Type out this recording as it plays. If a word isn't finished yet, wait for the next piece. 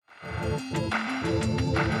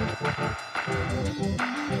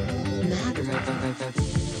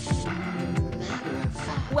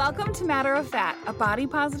Welcome to Matter of Fat, a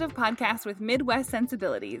body-positive podcast with Midwest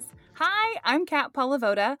sensibilities. Hi, I'm Kat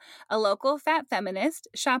Polavoda, a local fat feminist,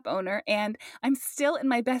 shop owner, and I'm still in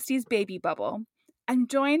my bestie's baby bubble. I'm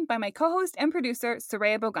joined by my co-host and producer,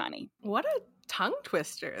 Soraya Bogani. What a tongue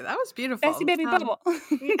twister. That was beautiful. Bestie baby bubble.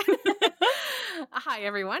 Hi,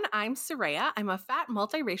 everyone. I'm Soraya. I'm a fat,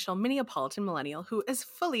 multiracial Minneapolitan millennial who is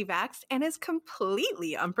fully vaxxed and is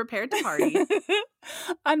completely unprepared to party.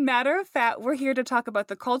 On Matter of Fat, we're here to talk about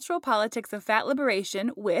the cultural politics of fat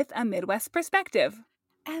liberation with a Midwest perspective.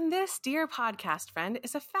 And this, dear podcast friend,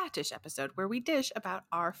 is a fattish episode where we dish about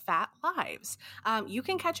our fat lives. You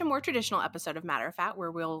can catch a more traditional episode of Matter of Fat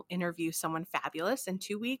where we'll interview someone fabulous in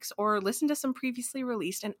 2 weeks or listen to some previously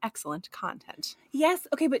released and excellent content. Yes,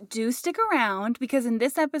 okay, but do stick around because in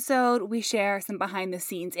this episode, we share some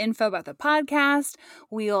behind-the-scenes info about the podcast.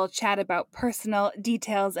 We'll chat about personal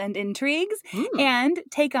details and intrigues and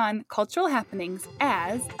take on cultural happenings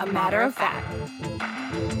as a matter of fact.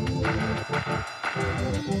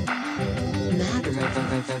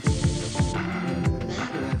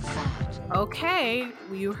 Okay,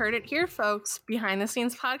 you heard it here, folks. Behind the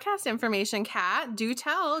scenes podcast information, Kat. Do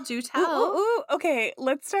tell. Ooh. Okay,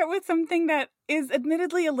 let's start with something that is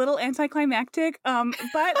admittedly a little anticlimactic,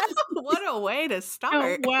 but what a way to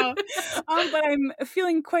start. Oh, wow. But I'm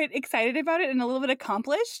feeling quite excited about it and a little bit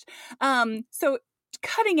accomplished. So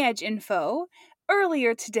cutting edge info.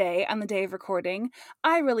 Earlier today, on the day of recording,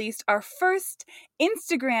 I released our first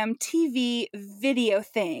Instagram TV video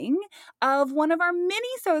thing of one of our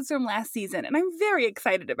mini-sodes from last season, and I'm very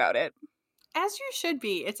excited about it. As you should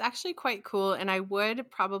be. It's actually quite cool, and I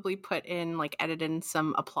would probably edit in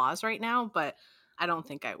some applause right now, but I don't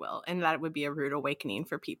think I will, and that would be a rude awakening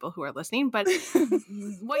for people who are listening. But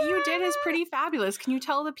what you did is pretty fabulous. Can you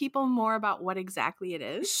tell the people more about what exactly it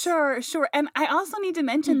is? Sure. And I also need to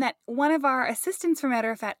mention that one of our assistants, for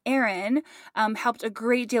matter of fact, Erin, helped a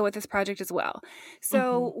great deal with this project as well.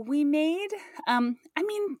 So we made,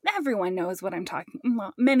 everyone knows what I'm talking.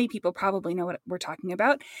 Well, many people probably know what we're talking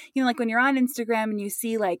about. You know, like when you're on Instagram and you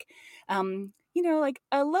see like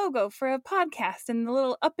a logo for a podcast and the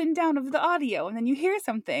little up and down of the audio, and then you hear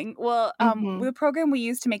something. Well, the program we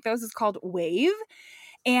use to make those is called Wave.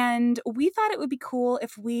 And we thought it would be cool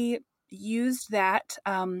if we used that,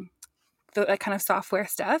 that kind of software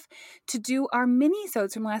stuff to do our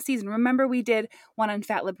mini-sodes from last season. Remember, we did one on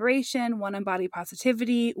fat liberation, one on body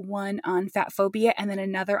positivity, one on fat phobia, and then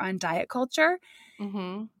another on diet culture.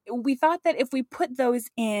 We thought that if we put those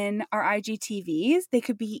in our IGTVs, they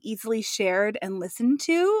could be easily shared and listened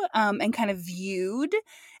to and kind of viewed.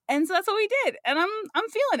 And so that's what we did. And I'm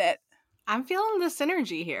feeling it. I'm feeling the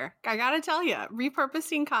synergy here. I gotta tell you,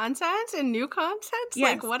 repurposing content and new content.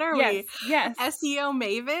 Yes, like, what are we? Yes. SEO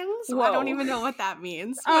mavens? Whoa. I don't even know what that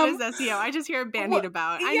means. What is SEO? I just hear it bandied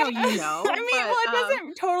about. I know you know. It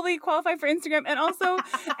doesn't totally qualify for Instagram. And also,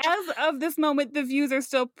 as of this moment, the views are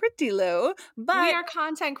still pretty low. But we are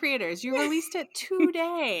content creators. You released it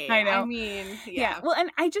today. I know. I mean, yeah. Well,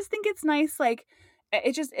 and I just think it's nice, like,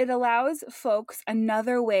 it allows folks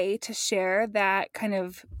another way to share that kind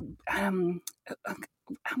of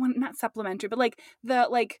not supplementary, but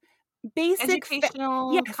the basic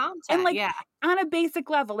educational content, and on a basic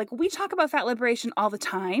level. Like, we talk about fat liberation all the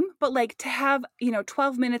time, but like to have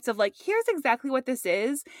 12 minutes of like, here's exactly what this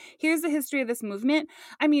is, here's the history of this movement.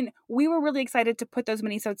 I mean, we were really excited to put those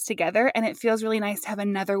mini-sodes together, and it feels really nice to have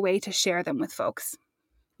another way to share them with folks.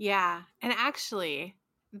 Yeah, and actually,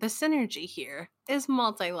 the synergy here is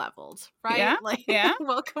multi-leveled, right? Yeah.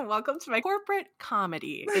 Welcome to my corporate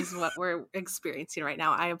comedy is what we're experiencing right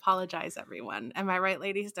now. I apologize, everyone. Am I right,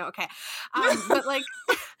 ladies? No, okay. But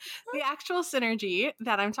the actual synergy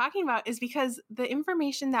that I'm talking about is because the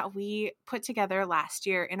information that we put together last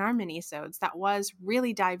year in our mini-sodes that was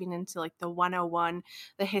really diving into like the 101,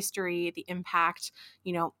 the history, the impact,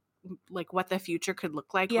 like what the future could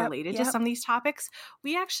look like related to some of these topics,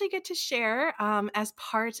 we actually get to share as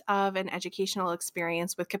part of an educational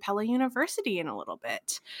experience with Capella University in a little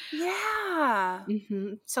bit. Yeah.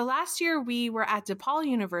 So last year we were at DePaul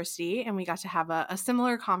University and we got to have a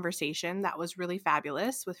similar conversation that was really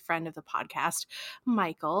fabulous with friend of the podcast,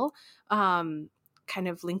 Michael, kind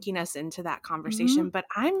of linking us into that conversation. But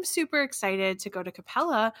I'm super excited to go to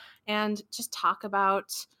Capella and just talk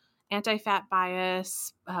about anti-fat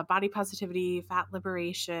bias, body positivity, fat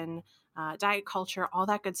liberation, diet culture, all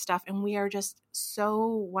that good stuff. And we are just so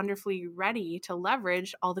wonderfully ready to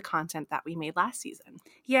leverage all the content that we made last season.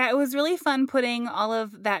 Yeah, it was really fun putting all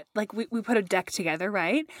of that, like we put a deck together,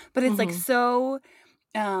 right? But it's like so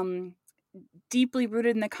deeply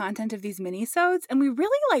rooted in the content of these minisodes, and we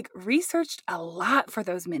really like researched a lot for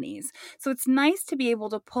those minis. So it's nice to be able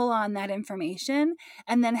to pull on that information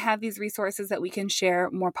and then have these resources that we can share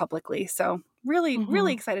more publicly. So really,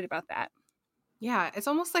 really excited about that. Yeah, it's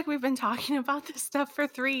almost like we've been talking about this stuff for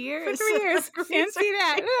 3 years. For 3 years. Fancy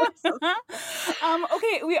that.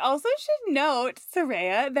 Okay, we also should note,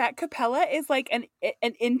 Soraya, that Capella is like an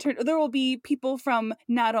intern. There will be people from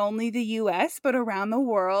not only the US, but around the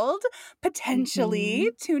world, potentially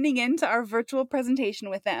tuning into our virtual presentation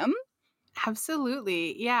with them.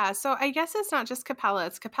 Absolutely. Yeah. So I guess it's not just Capella.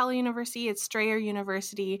 It's Capella University, it's Strayer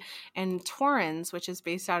University, and Torrens, which is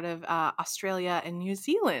based out of Australia and New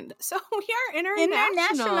Zealand. So we are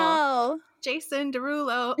international. Jason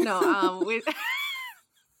Derulo. No, we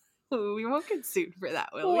won't get sued for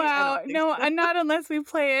that, will we? Wow. No, so. Not unless we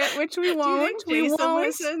play it, which we won't. Do you think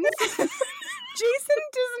Jason listens? Jason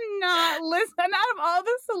does not listen. Out of all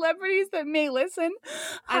the celebrities that may listen,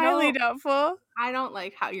 highly doubtful. I don't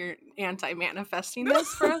like how you're anti-manifesting this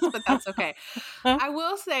for us, but that's okay. I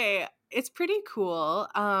will say it's pretty cool.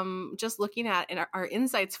 Just looking at our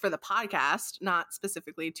insights for the podcast, not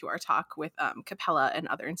specifically to our talk with Capella and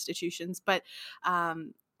other institutions, but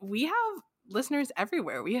we have listeners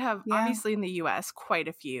everywhere. We have obviously in the US quite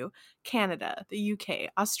a few, Canada, the UK,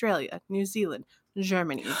 Australia, New Zealand,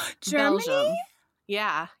 Germany, Belgium.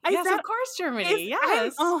 Yeah. Yes, of course, Germany.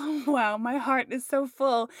 Yes. Oh, wow. My heart is so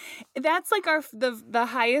full. That's like the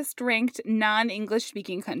highest ranked non-English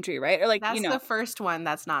speaking country, right? Or like, that's the first one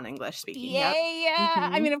that's non-English speaking. Yeah.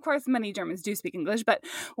 I mean, of course, many Germans do speak English, but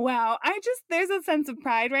wow. There's a sense of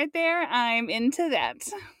pride right there. I'm into that.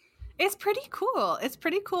 It's pretty cool. It's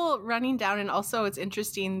pretty cool running down. And also it's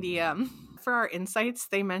interesting for our insights,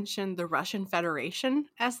 they mentioned the Russian Federation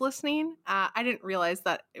as listening. I didn't realize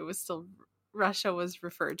that it was still Russia was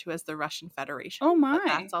referred to as the Russian Federation. Oh my. But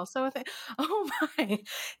that's also a thing. Oh my.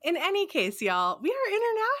 In any case, y'all, we are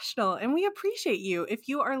international and we appreciate you if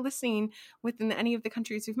you are listening within any of the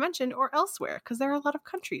countries we've mentioned or elsewhere, because there are a lot of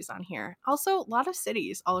countries on here. Also, a lot of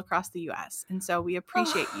cities all across the US. And so we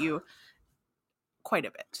appreciate you quite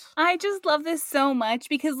a bit. I just love this so much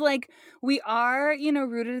because we are,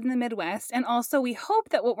 rooted in the Midwest, and also we hope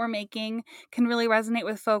that what we're making can really resonate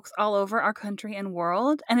with folks all over our country and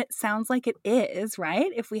world, and it sounds like it is,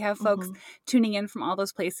 right? If we have folks tuning in from all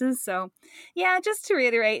those places. So yeah, just to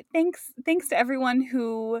reiterate, thanks to everyone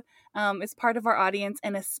who is part of our audience,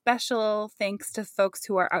 and a special thanks to folks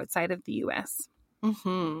who are outside of the US.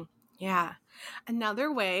 Yeah.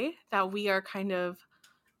 Another way that we are kind of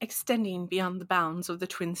extending beyond the bounds of the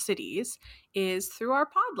Twin Cities is through our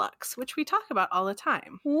Podlucks, which we talk about all the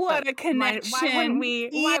time. What a connection! Why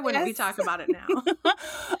wouldn't we talk about it now?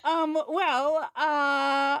 Well,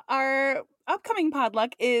 our upcoming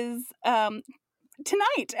Podluck is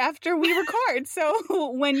tonight after we record. So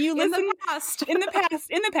when you listen in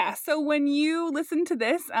the past. So when you listen to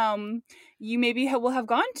this, you maybe will have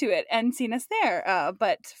gone to it and seen us there.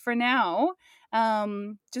 But for now,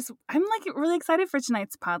 I'm really excited for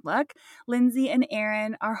tonight's Podluck. Lindsay and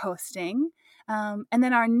Aaron are hosting. And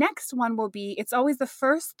then our next one will be, it's always the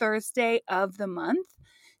first Thursday of the month.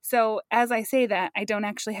 So as I say that, I don't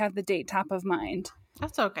actually have the date top of mind.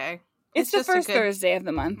 That's okay. It's the first Thursday of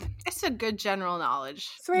the month. It's a good general knowledge.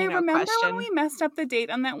 So I remember when we messed up the date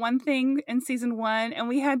on that one thing in season 1 and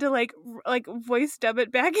we had to like voice dub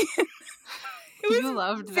it back in. You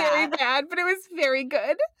loved that. Very bad, but it was very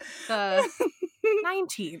good. The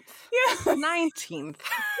 19th. Yeah. 19th.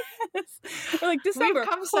 Yes. Or like December.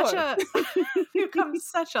 We've come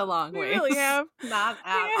such a long way. We really have. Not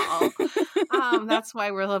at all. That's why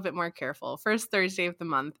we're a little bit more careful. First Thursday of the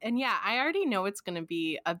month. And yeah, I already know it's going to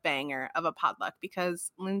be a banger of a Podluck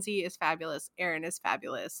because Lindsay is fabulous. Aaron is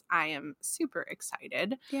fabulous. I am super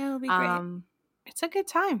excited. Yeah, it'll be great. It's a good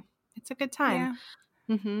time. Yeah.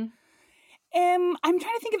 I'm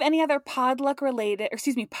trying to think of any other podcast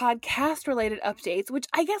related updates, which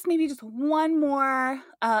I guess maybe just one more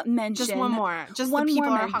mention. Just one more. Just the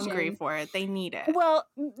people are hungry for it. They need it. Well,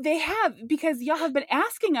 they have, because y'all have been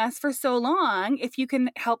asking us for so long if you can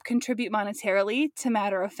help contribute monetarily to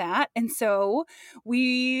Matter of Fat. And so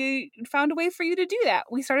we found a way for you to do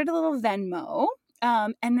that. We started a little Venmo.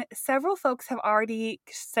 And several folks have already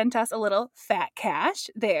sent us a little fat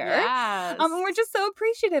cash there. Yes. And we're just so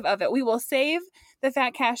appreciative of it. We will save the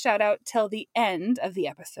fat cash shout out till the end of the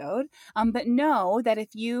episode. But know that if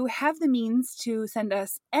you have the means to send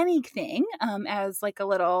us anything as like a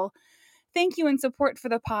little thank you and support for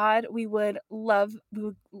the pod, we would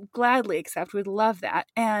gladly accept. We'd love that.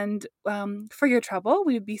 And for your trouble,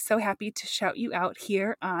 we would be so happy to shout you out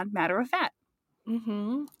here on Matter of Fat.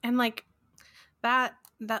 And like, that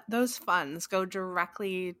those funds go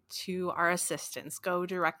directly to our assistants, go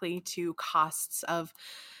directly to costs of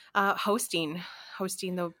hosting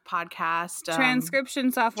the podcast,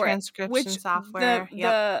 transcription software, transcription software.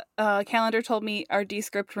 The calendar told me our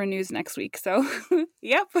Descript renews next week. So,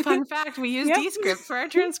 yep. Fun fact: we use Descript for our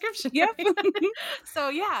transcription. Yep. So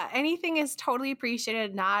yeah, anything is totally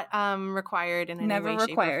appreciated, not required in any way,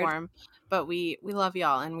 shape, or form. But we love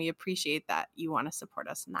y'all, and we appreciate that you want to support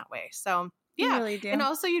us in that way. So yeah, really do. And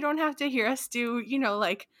also you don't have to hear us do,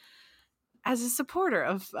 like, as a supporter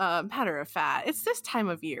of Matter of Fat, it's this time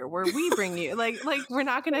of year where we bring you like we're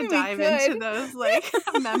not going to dive into those like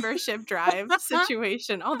membership drive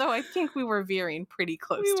situation. Although I think we were veering pretty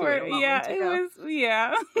close to it a moment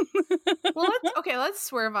ago. Well, let's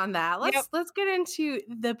swerve on that. Let's get into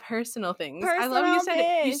the personal things. I love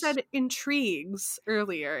you said intrigues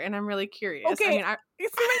earlier, and I'm really curious. Okay, I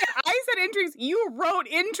said intrigues. You wrote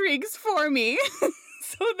intrigues for me.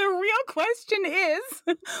 So the real question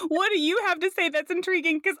is, what do you have to say that's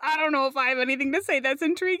intriguing? Because I don't know if I have anything to say that's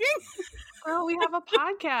intriguing. Well, we have a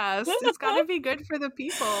podcast. It's got to be good for the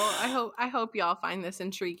people. I hope y'all find this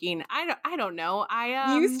intriguing. I don't know.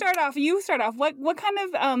 You start off. What kind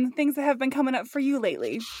of things have been coming up for you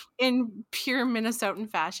lately? In pure Minnesotan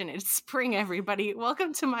fashion, it's spring, everybody.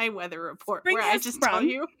 Welcome to my weather report, where I just tell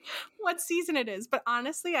you what season it is. But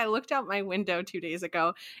honestly, I looked out my window 2 days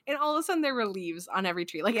ago, and all of a sudden there were leaves on every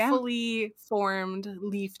tree, fully formed,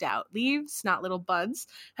 leafed out leaves, not little buds.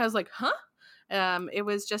 I was like, huh? It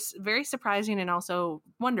was just very surprising and also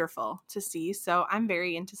wonderful to see. So I'm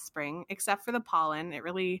very into spring, except for the pollen. It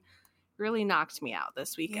really, really knocked me out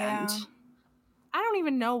this weekend. Yeah. I don't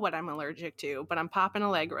even know what I'm allergic to, but I'm popping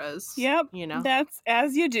Allegros. Yep. That's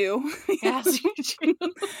as you do. As you do.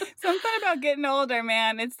 Something about getting older,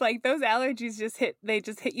 man. It's like those allergies just hit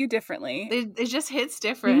you differently. It just hits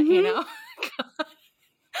different,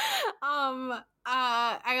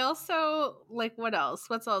 I also what else?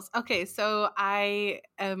 What's else? Okay, so I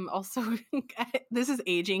am also this is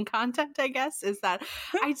aging content, I guess, is that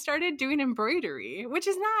I started doing embroidery, which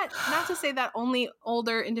is not to say that only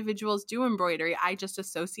older individuals do embroidery. I just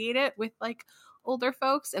associate it with like older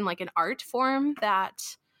folks and like an art form that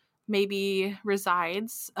maybe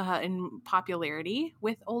resides in popularity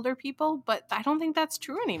with older people, but I don't think that's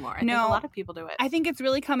true anymore. I think a lot of people do it. I think it's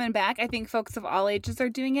really coming back. I think folks of all ages are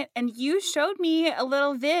doing it. And you showed me a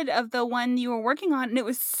little vid of the one you were working on, and it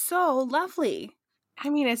was so lovely. I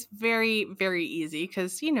mean, it's very, very easy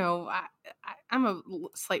because, I'm a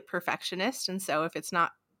slight perfectionist. And so if it's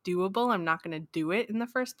not doable, I'm not going to do it in the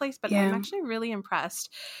first place, but I'm actually really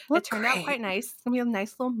impressed. It turned out quite nice. It's going to be a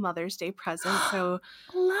nice little Mother's Day present. So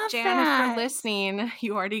Jan, if you're listening,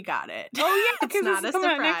 you already got it. Oh yeah, it's not a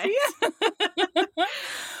surprise.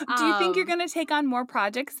 Do you think you're going to take on more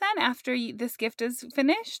projects then after this gift is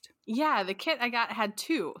finished? Yeah, the kit I got had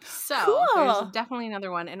 2. So cool. There's definitely another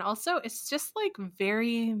one. And also it's just like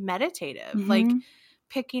very meditative. Like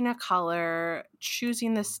picking a color,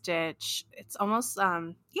 choosing the stitch. It's almost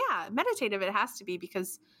meditative. It has to be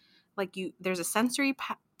because like there's a sensory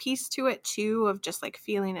piece to it too, of just like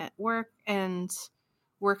feeling it work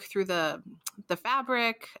through the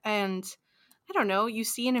fabric, and I don't know, you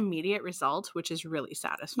see an immediate result, which is really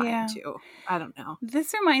satisfying too. I don't know.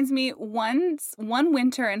 This reminds me, one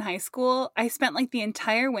winter in high school, I spent like the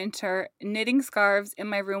entire winter knitting scarves in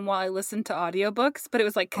my room while I listened to audiobooks, but it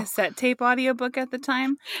was like cassette tape audiobook at the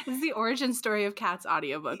time. This is the origin story of Kat's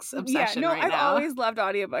audiobooks obsession right now. I've always loved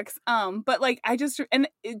audiobooks. But like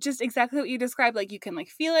just exactly what you described, like you can like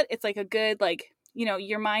feel it. It's like a good like,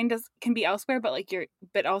 your mind can be elsewhere, but like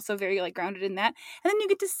but also very like grounded in that. And then you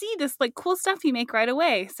get to see this like cool stuff you make right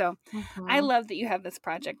away. So I love that you have this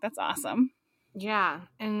project. That's awesome. Yeah.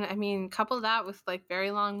 And I mean, couple that with like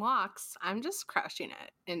very long walks, I'm just crushing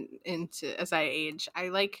it into as I age.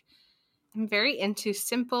 I'm very into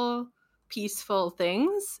simple, peaceful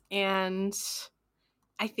things. And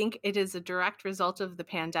I think it is a direct result of the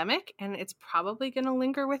pandemic, and it's probably going to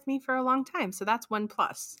linger with me for a long time. So that's one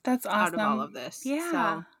plus. That's awesome. Out of all of this. Yeah.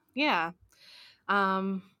 So, yeah.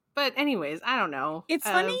 But anyways, I don't know. It's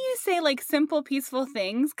funny you say like simple, peaceful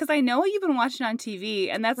things, because I know what you've been watching on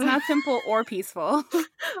TV, and that's not simple or peaceful.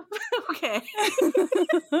 Okay.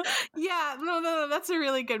 Yeah. No. That's a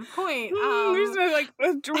really good point. There's like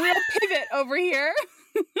a real pivot over here.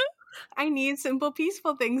 I need simple,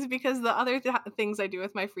 peaceful things because the other things I do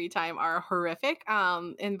with my free time are horrific.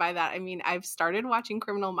 And by that, I mean, I've started watching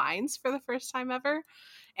Criminal Minds for the first time ever.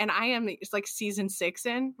 And it's like season 6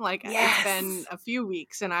 in. Like, It's been a few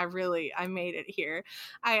weeks, and I made it here.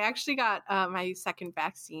 I actually got my second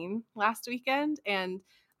vaccine last weekend, and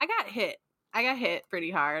I got hit I got hit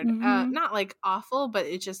pretty hard. Mhm. Not like awful, but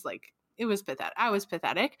it just like, it was pathetic. I was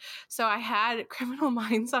pathetic. So I had Criminal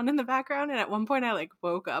Minds on in the background. And at one point I like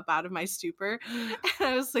woke up out of my stupor and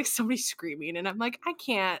I was like somebody screaming. And I'm like, I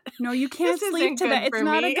can't. No, you can't This sleep isn't to that. good It's for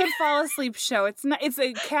not a me. good fall asleep show. It's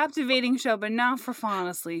a captivating show, but not for falling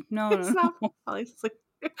asleep. No, It's no, not no. falling asleep.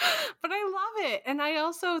 But I love it. And I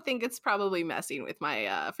also think it's probably messing with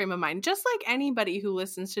my frame of mind. Just like anybody who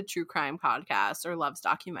listens to true crime podcasts or loves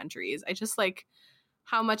documentaries. I just like,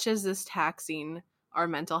 how much is this taxing our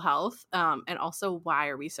mental health? And also, why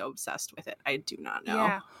are we so obsessed with it? I do not know.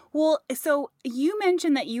 Yeah. Well, so you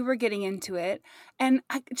mentioned that you were getting into it, and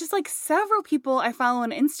just like several people I follow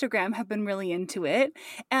on Instagram have been really into it.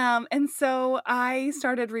 And so I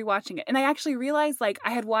started rewatching it, and I actually realized like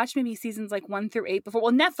I had watched maybe seasons like 1 through 8 before.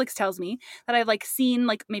 Well, Netflix tells me that I've like seen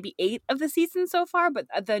like maybe 8 of the seasons so far, but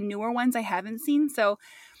the newer ones I haven't seen. So,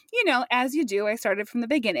 as you do, I started from the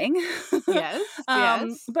beginning. Yes,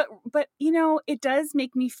 yes. But it does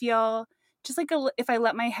make me feel just like if I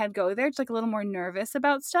let my head go there, just like a little more nervous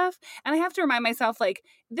about stuff. And I have to remind myself, like,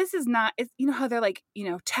 this is not, how they're like,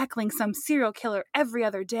 tackling some serial killer every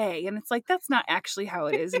other day. And it's like, that's not actually how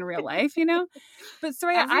it is in real life, But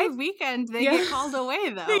Soraya, Every weekend they yeah. get called away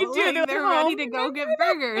though. They do. Like they're ready home. to go get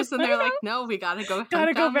burgers, and they're like, "No, we gotta go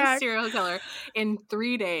hunt down the serial killer in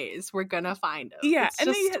 3 days. We're gonna find him." Yeah, It's and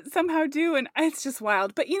just they somehow do, and it's just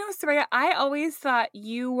wild. But Soraya, I always thought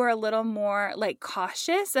you were a little more like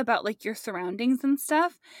cautious about like your surroundings and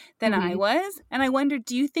stuff than I was, and I wonder,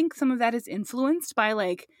 do you think some of that is influenced by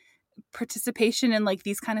like participation in like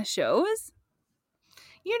these kind of shows?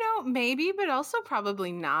 Maybe, but also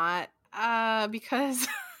probably not. Because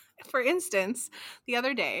for instance, the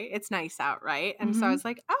other day, it's nice out, right? And so I was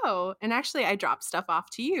like, oh, and actually I dropped stuff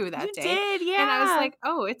off to you that day. Did, yeah. And I was like,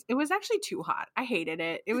 oh, it was actually too hot. I hated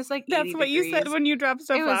it. It was like 80 That's what degrees. you said when you dropped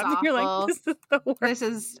stuff It was off. awful. You're like, this is the worst. This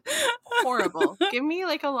is horrible. Give me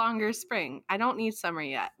like a longer spring. I don't need summer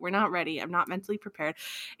yet. We're not ready. I'm not mentally prepared.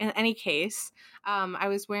 In any case, I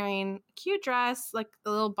was wearing a cute dress, like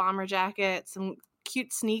a little bomber jacket, some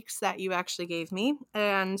cute sneaks that you actually gave me,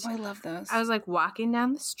 and I love those. I was like walking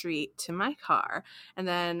down the street to my car, and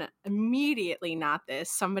then immediately,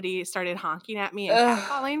 somebody started honking at me and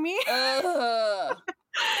catcalling me.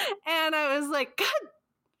 And I was like,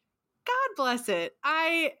 God bless it.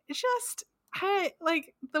 I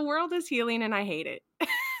like, the world is healing and I hate it.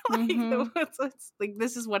 It's like,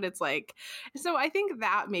 this is what it's like. So I think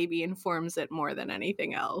that maybe informs it more than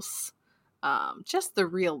anything else. Just the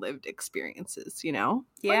real lived experiences, Yeah.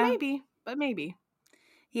 But maybe.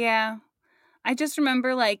 Yeah. I just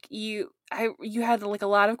remember like you had like a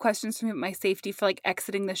lot of questions for me about my safety for like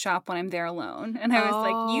exiting the shop when I'm there alone. And I was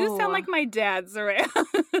like, you sound like my dad, Soraya.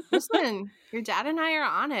 Listen, your dad and I are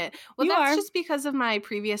on it. Well, that's just because of my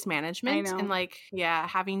previous management and like,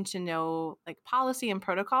 having to know like policy and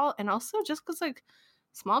protocol, and also just because like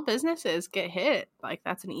small businesses get hit. Like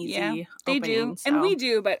that's an easy they opening, do. so. And we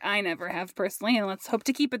do, but I never have personally, and let's hope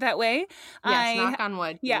to keep it that way. Yes, knock on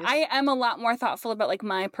wood. Yeah, I am a lot more thoughtful about like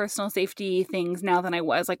my personal safety things now than I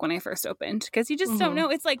was like when I first opened, because you just don't know.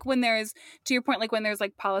 It's like when there's, to your point, like when there's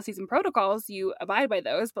like policies and protocols, you abide by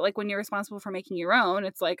those, but like when you're responsible for making your own,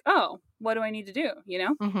 it's like, oh, what do I need to do, Yeah.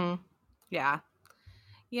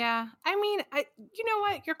 I mean, you know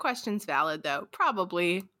what? Your question's valid though.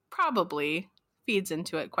 Probably feeds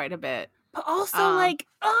into it quite a bit. But also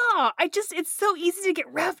it's so easy to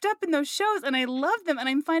get wrapped up in those shows, and I love them, and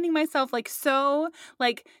I'm finding myself like so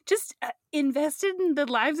like just invested in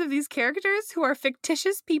the lives of these characters who are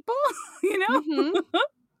fictitious people,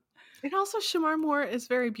 And also, Shamar Moore is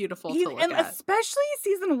very beautiful to look and at. especially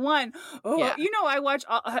season 1. Oh, yeah. I watch.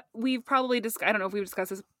 We've probably I don't know if we've discussed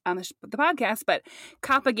this on the podcast, but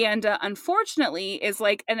Copaganda, unfortunately, is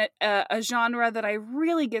like a genre that I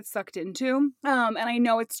really get sucked into. And I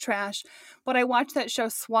know it's trash, but I watched that show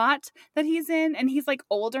SWAT that he's in, and he's like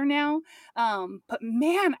older now. But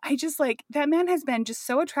man, I just like that man has been just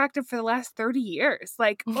so attractive for the last 30 years.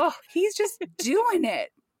 Like, he's just doing it.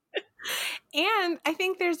 And I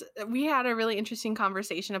think we had a really interesting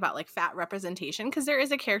conversation about like fat representation, because there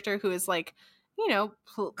is a character who is like,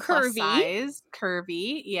 plus size,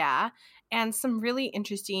 curvy, and some really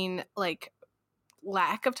interesting like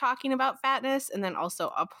lack of talking about fatness, and then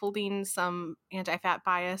also upholding some anti-fat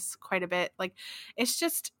bias quite a bit. Like, it's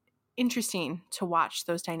just interesting to watch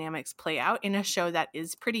those dynamics play out in a show that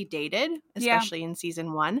is pretty dated, especially in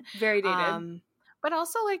season 1. Very dated. But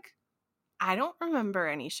also like, I don't remember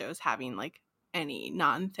any shows having like any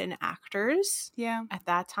non-thin actors. Yeah. At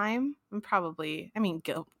that time, and probably, I mean,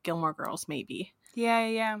 Gilmore Girls maybe.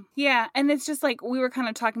 Yeah. And it's just like, we were kind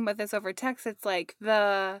of talking about this over text. It's like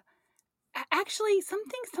Actually,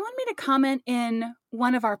 someone made a comment in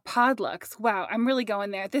one of our podlooks. Wow, I'm really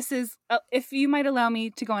going there. This is, if you might allow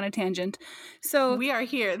me to go on a tangent. So we are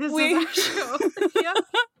here. This is our show. Yep.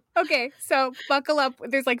 Okay, so buckle up.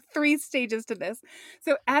 There's like 3 stages to this.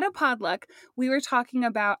 So at a potluck, we were talking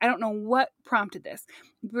about, I don't know what prompted this.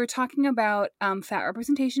 We were talking about fat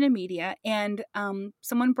representation in media, and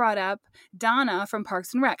someone brought up Donna from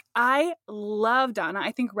Parks and Rec. I love Donna.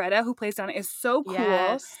 I think Retta, who plays Donna, is so cool.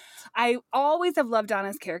 Yes. I always have loved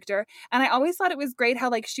Donna's character, and I always thought it was great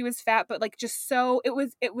how like she was fat, but like just so it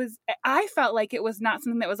was. I felt like it was not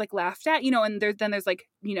something that was like laughed at, and there's like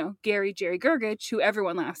Jerry Gergich, who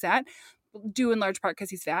everyone laughs at, due in large part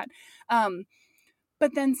because he's fat.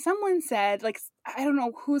 But then someone said, like, I don't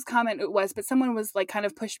know whose comment it was, but someone was like kind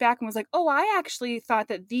of pushed back and was like, oh, I actually thought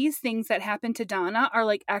that these things that happened to Donna are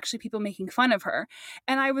like actually people making fun of her.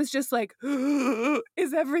 And I was just like,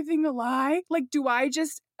 is everything a lie? Like, do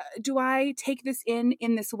I take this in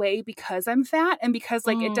this way because I'm fat and because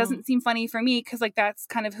like it doesn't seem funny for me because like that's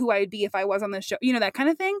kind of who I'd be if I was on the show, that kind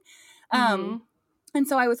of thing. And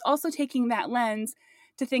so I was also taking that lens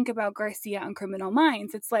to think about Garcia on Criminal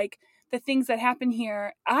Minds. It's like, the things that happen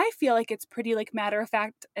here, I feel like it's pretty like matter of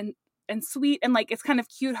fact and sweet, and like it's kind of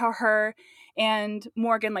cute how her and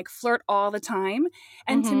Morgan like flirt all the time,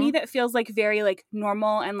 and to me that feels like very like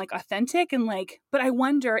normal and like authentic, and like, but I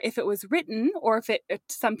wonder if it was written or if to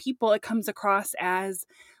some people it comes across as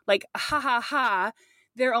like ha ha ha,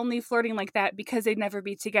 they're only flirting like that because they'd never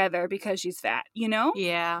be together because she's fat,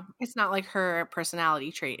 Yeah. It's not like her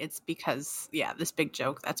personality trait. It's because, this big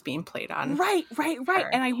joke that's being played on. Right.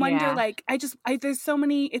 And I wonder, like, there's so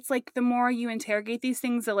many, it's like the more you interrogate these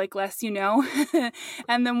things, the like less you know.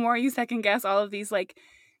 And the more you second guess all of these like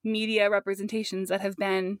media representations that have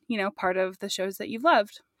been, part of the shows that you've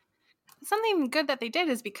loved. Something good that they did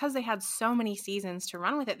is because they had so many seasons to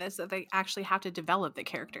run with it, that they actually have to develop the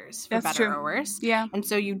characters for better or worse. Yeah. And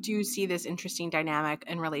so you do see this interesting dynamic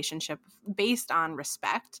and relationship based on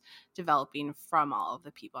respect developing from all of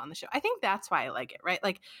the people on the show. I think that's why I like it, right?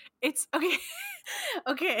 Like, it's okay.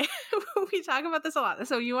 Okay. We talk about this a lot.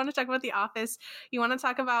 So you want to talk about The Office. You want to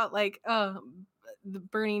talk about like, the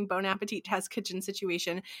burning Bon Appetit test kitchen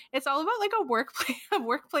situation. It's all about like a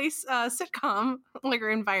workplace sitcom, like,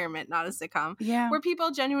 or environment, not a sitcom, where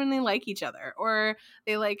people genuinely like each other, or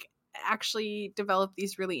they like actually develop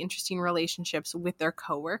these really interesting relationships with their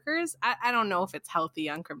coworkers. I don't know if it's healthy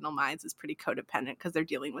on Criminal Minds. It's pretty codependent because they're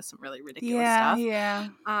dealing with some really ridiculous stuff. Yeah.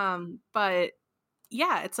 But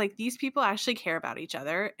yeah, it's like these people actually care about each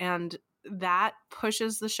other, and that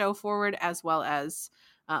pushes the show forward, as well as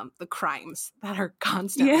the crimes that are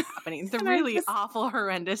constantly happening, the really awful,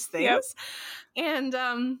 horrendous things. And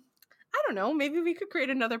I don't know, maybe we could create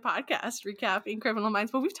another podcast recapping Criminal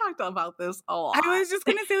Minds, but we've talked about this a lot. I was just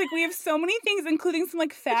going to say, like, we have so many things, including some,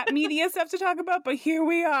 like, fat media stuff to talk about, but here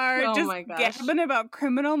we are, gabbing about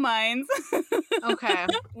Criminal Minds. Okay.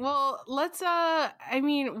 Well, let's, I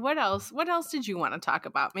mean, what else? What else did you want to talk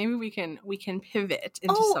about? Maybe we can pivot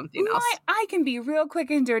into something else. I can be real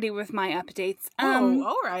quick and dirty with my updates.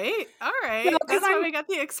 All right. No, that's why we got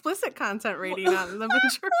the explicit content rating on the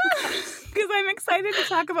mature. Because I'm excited to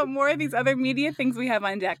talk about more of these other media things we have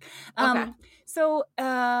on deck. Okay. So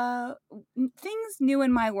things new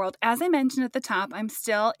in my world. As I mentioned at the top, I'm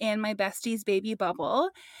still in my bestie's baby bubble.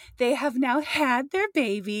 They have now had their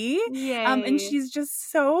baby. Yay. And she's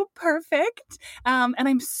just so perfect. And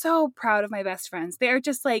I'm so proud of my best friends. They are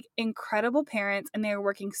just like incredible parents, and they are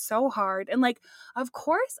working so hard. And like, of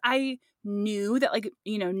course, I knew that like,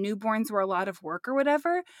 newborns were a lot of work or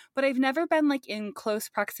whatever, but I've never been like in close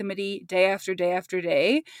proximity day after day after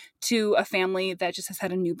day to a family that just has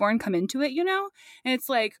had a newborn come into it, and it's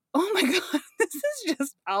like, oh my God, this is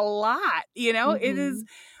just a lot, It is,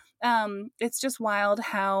 it's just wild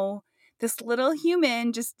how this little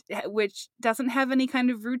human which doesn't have any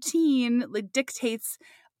kind of routine, like dictates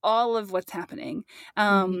all of what's happening.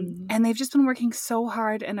 And they've just been working so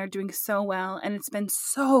hard and are doing so well. And it's been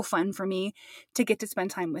so fun for me to get to spend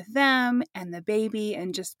time with them and the baby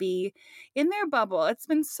and just be in their bubble. It's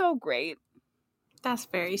been so great. That's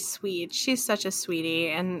very sweet. She's such a sweetie.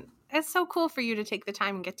 And it's so cool for you to take the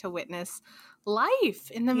time and get to witness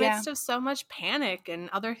life in the midst of so much panic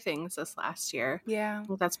and other things this last year. Yeah.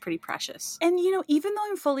 Well, that's pretty precious. And, even though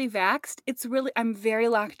I'm fully vaxxed, I'm very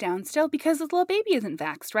locked down still because the little baby isn't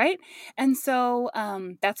vaxxed, right? And so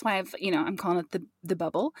that's why I'm calling it the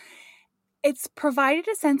bubble. it's provided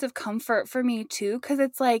a sense of comfort for me too, because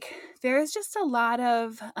it's like there's just a lot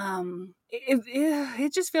of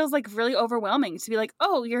it just feels like really overwhelming to be like,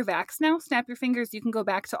 oh, you're vaxxed now, snap your fingers, you can go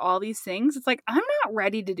back to all these things. It's like I'm not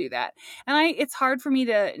ready to do that, and it's hard for me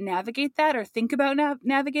to navigate that or think about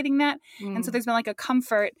navigating that. And so there's been like a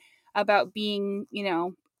comfort about being,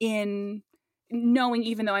 in knowing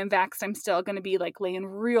even though I'm vaxxed, I'm still going to be like laying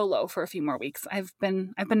real low for a few more weeks. I've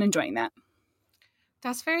been enjoying that.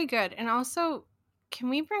 That's very good. And also, can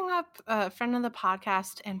we bring up a friend of the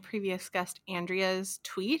podcast and previous guest Andrea's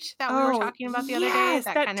tweet that we were talking about the other day?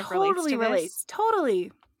 That kind of totally relates.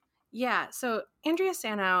 Totally. Yeah. So Andrea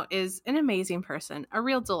Sanow is an amazing person, a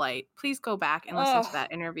real delight. Please go back and listen to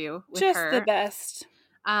that interview with her. Just the best.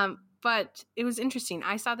 But it was interesting.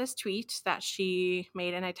 I saw this tweet that she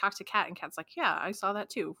made, and I talked to Kat, and Kat's like, yeah, I saw that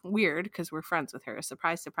too. Weird, because we're friends with her.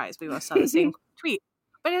 Surprise, surprise. We both saw the same tweet.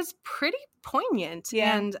 But it's pretty poignant.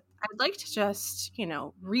 Yeah. And I'd like to just,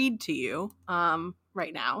 read to you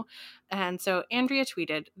right now. And so Andrea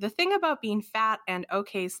tweeted, the thing about being fat and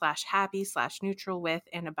okay/happy/neutral with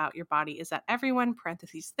and about your body is that everyone,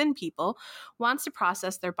 parentheses, thin people, wants to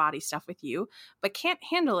process their body stuff with you, but can't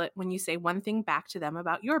handle it when you say one thing back to them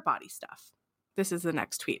about your body stuff. This is the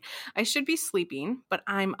next tweet. I should be sleeping, but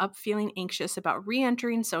I'm up feeling anxious about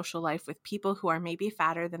re-entering social life with people who are maybe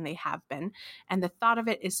fatter than they have been, and the thought of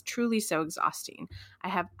it is truly so exhausting. I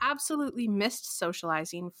have absolutely missed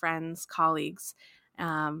socializing, friends, colleagues,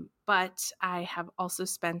 but I have also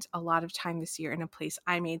spent a lot of time this year in a place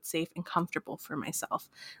I made safe and comfortable for myself.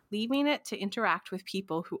 Leaving it to interact with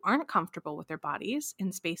people who aren't comfortable with their bodies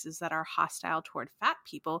in spaces that are hostile toward fat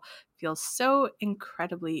people feels so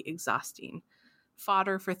incredibly exhausting.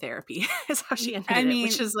 Fodder for therapy is how she ended it,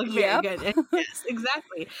 which is like very good. Yes,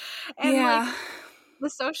 exactly. And like the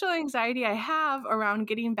social anxiety I have around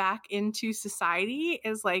getting back into society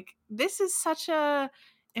is like, this is such a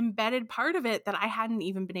embedded part of it that I hadn't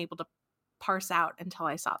even been able to parse out until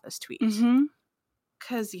I saw this tweet.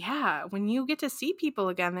 Because when you get to see people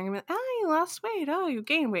again, they're gonna be like, oh, you lost weight, oh, you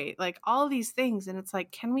gained weight, like all these things. And it's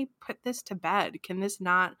like, can we put this to bed? Can this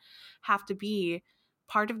not have to be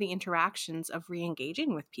part of the interactions of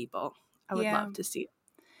re-engaging with people? I would love to see it.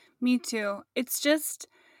 Me too. It's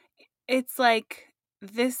like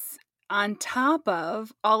this on top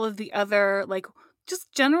of all of the other, like,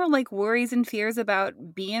 just general, like, worries and fears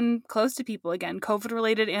about being close to people again, COVID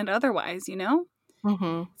related and otherwise,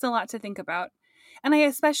 It's a lot to think about. And I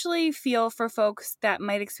especially feel for folks that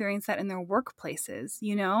might experience that in their workplaces,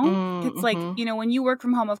 It's like, when you work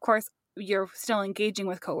from home, of course, you're still engaging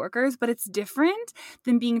with coworkers, but it's different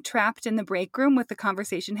than being trapped in the break room with the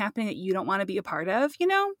conversation happening that you don't want to be a part of,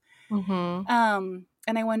 And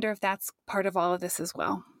I wonder if that's part of all of this as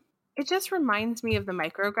well. It just reminds me of the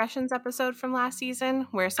microaggressions episode from last season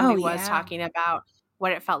where somebody was talking about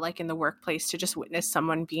what it felt like in the workplace to just witness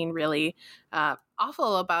someone being really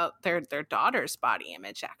awful about their daughter's body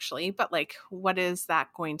image, actually. But like, what is that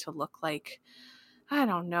going to look like? I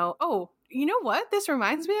don't know. Oh, you know what this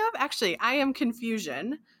reminds me of? Actually, I am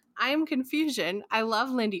Confusion. I love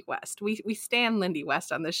Lindy West. We stan Lindy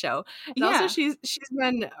West on the show. And also she's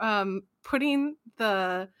been putting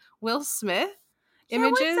the Will Smith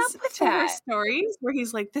images to her stories where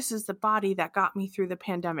he's like, this is the body that got me through the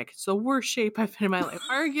pandemic. It's the worst shape I've been in my life.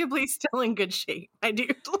 Arguably still in good shape, my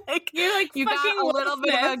dude. Like, you're like, you got a little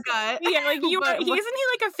bit of a gut. Yeah, like isn't he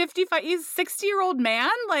like a 55, he's a 60-year-old man?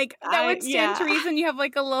 Like, that would stand to reason you have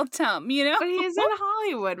like a little tum, But he's in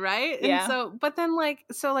Hollywood, right? Yeah. And so, but then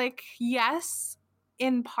yes,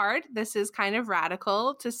 in part, this is kind of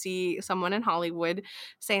radical to see someone in Hollywood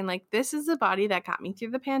saying like, this is the body that got me through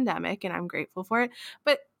the pandemic and I'm grateful for it.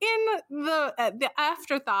 But in the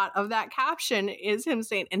afterthought of that caption is him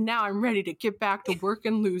saying, and now I'm ready to get back to work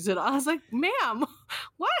and lose it. I was like, ma'am,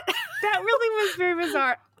 what? That really was very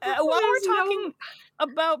bizarre. While we're talking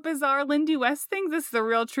about bizarre Lindy West things, this is a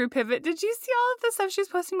real true pivot. Did you see all of the stuff she's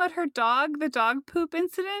posting about her dog, the dog poop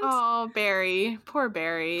incident? Oh, Barry. Poor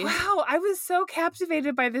Barry. Wow, I was so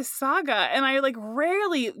captivated by this saga, and I like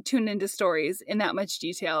rarely tune into stories in that much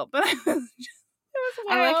detail, but I was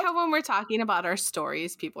I like how when we're talking about our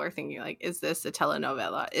stories, people are thinking like, is this a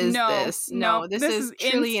telenovela? This is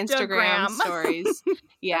truly Instagram stories.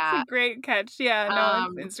 Yeah. That's a great catch. Yeah,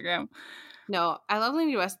 it's Instagram. No, I love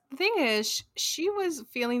Lindy West. The thing is, she was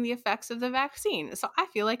feeling the effects of the vaccine. So I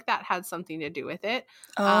feel like that had something to do with it.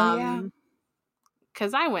 Yeah.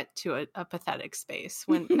 Because I went to a pathetic space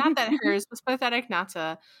when, not that hers was pathetic, not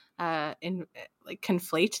to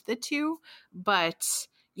conflate the two, but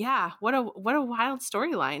Yeah, what a wild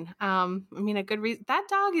storyline. I mean, a good reason. That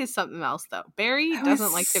dog is something else, though. Barry I was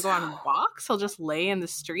doesn't like to go on walks; he'll just lay in the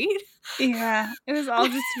street. Yeah, it was all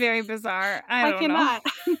just very bizarre. I I don't know.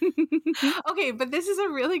 cannot. Okay, but this is a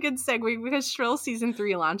really good segue because Shrill season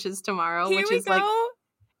 3 launches tomorrow, Here which we is like go.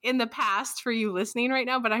 in the past for you listening right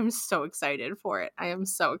now. But I'm so excited for it. I am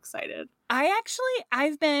so excited.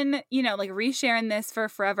 I've been, like resharing this for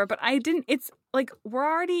forever, but it's like we're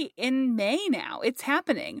already in May now. It's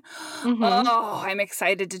happening. Mm-hmm. Oh, I'm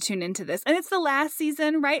excited to tune into this. And it's the last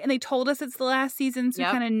season, right? And they told us it's the last season, so we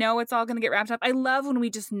Yep. kind of know it's all going to get wrapped up. I love when we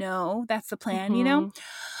just know that's the plan, Mm-hmm.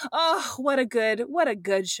 Oh, what a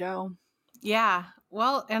good show. Yeah.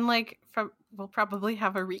 Well, and like we'll probably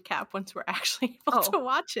have a recap once we're actually able to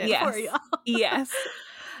watch it for y'all. Yes.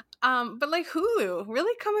 But like Hulu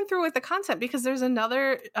really coming through with the content, because there's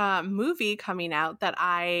another movie coming out that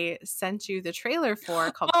I sent you the trailer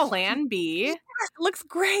for called Plan B. Yes, it looks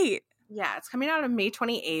great. Yeah, it's coming out on May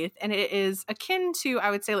 28th, and it is akin to, I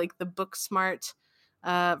would say, like the Booksmart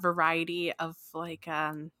variety of like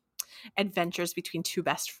adventures between two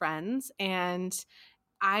best friends. And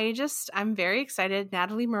I'm very excited.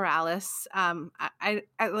 Natalie Morales. I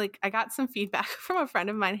got some feedback from a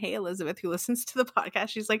friend of mine, hey Elizabeth, who listens to the podcast.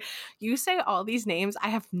 She's like, you say all these names, I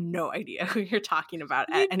have no idea who you're talking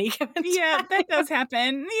about at any given time. Yeah, that does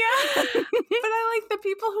happen. Yeah. But I like the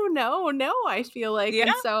people who know, I feel like.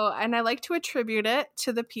 Yeah. And I like to attribute it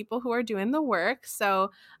to the people who are doing the work.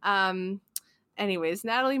 So anyways,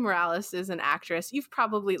 Natalie Morales is an actress. You've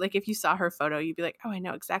probably, like, if you saw her photo, you'd be like, oh, I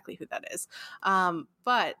know exactly who that is.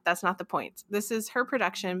 But that's not the point. This is her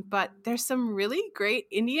production, but there's some really great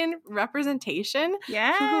Indian representation.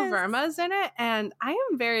 Yes. Kuhu Verma's in it, and I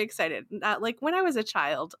am very excited. Like, when I was a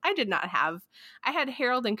child, I had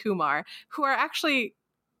Harold and Kumar, who are actually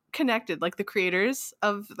connected. Like, the creators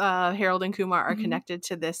of Harold and Kumar are connected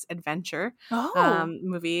to this adventure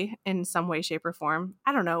movie in some way, shape, or form.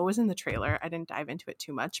 I don't know. It was in the trailer. I didn't dive into it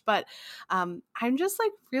too much, but I'm just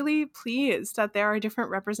like really pleased that there are different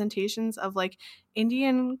representations of like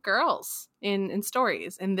Indian girls in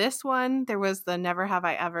stories. In this one, there was the Never Have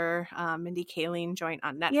I Ever Mindy Kaling joint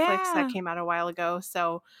on Netflix that came out a while ago.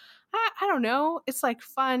 So I don't know. It's like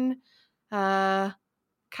fun.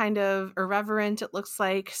 Kind of irreverent, it looks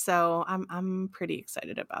like. So I'm pretty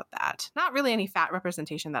excited about that. Not really any fat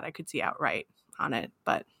representation that I could see outright on it,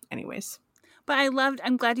 but anyways. But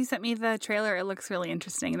I'm glad you sent me the trailer. It looks really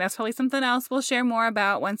interesting. That's probably something else we'll share more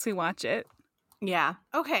about once we watch it. Yeah.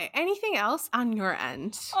 Okay. Anything else on your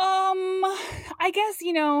end? I guess,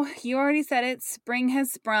 you already said it. Spring has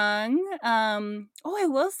sprung. I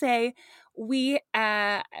will say, we,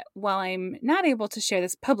 while I'm not able to share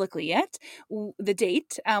this publicly yet, the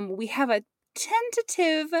date, we have a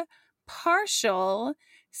tentative partial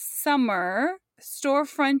summer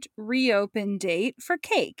storefront reopen date for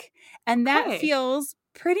Cake. And that feels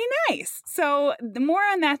pretty nice. So more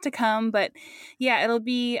on that to come. But yeah, it'll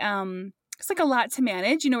be, it's like a lot to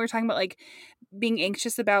manage. We're talking about like being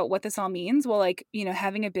anxious about what this all means. Well, like,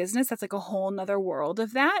 having a business, that's like a whole nother world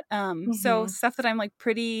of that. So stuff that I'm like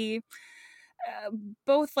pretty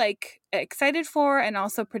both like excited for and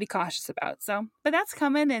also pretty cautious about. So, but that's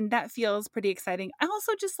coming and that feels pretty exciting. I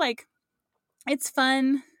also just like, it's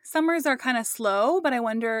fun. Summers are kind of slow, but I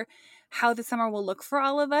wonder how the summer will look for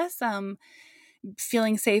all of us.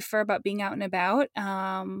 Feeling safer about being out and about. So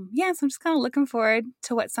I'm just kind of looking forward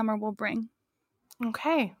to what summer will bring.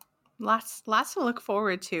 Okay. Lots to look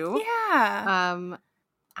forward to. Yeah.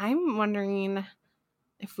 I'm wondering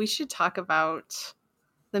if we should talk about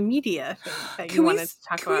the media thing that you wanted to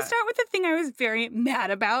talk about. Can we start with the thing I was very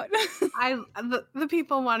mad about? The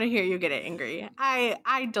people want to hear you get angry.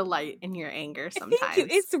 I delight in your anger sometimes. Thank you.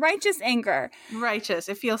 It's righteous anger. Righteous.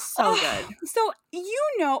 It feels so good. So,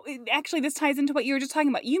 actually this ties into what you were just talking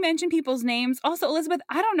about. You mentioned people's names. Also, Elizabeth,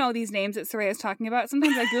 I don't know these names that Soraya's talking about.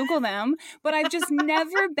 Sometimes I Google them, but I've just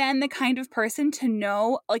never been the kind of person to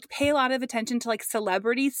know, like, pay a lot of attention to like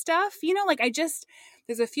celebrity stuff.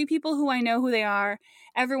 There's a few people who I know who they are.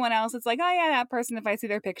 Everyone else, it's like, oh yeah, that person, if I see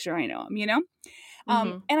their picture, I know them,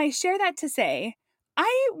 And I share that to say,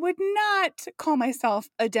 I would not call myself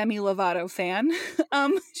a Demi Lovato fan.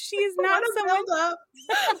 She is not someone...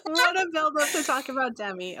 What a build-up to talk about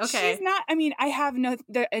Demi. Okay. She's not, I have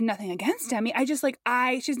nothing against Demi. I just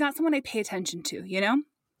she's not someone I pay attention to,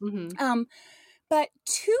 But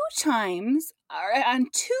 2 times on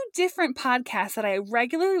 2 different podcasts that I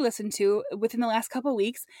regularly listen to within the last couple of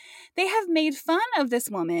weeks, they have made fun of this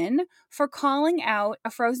woman for calling out a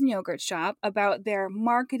frozen yogurt shop about their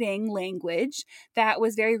marketing language that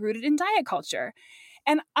was very rooted in diet culture.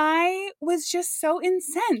 And I was just so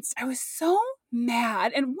incensed. I was so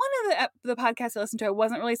mad. And one of the podcasts I listened to, I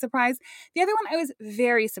wasn't really surprised. The other one, I was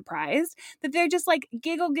very surprised that they're just like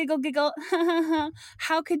giggle, giggle, giggle.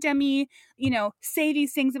 How could Demi, say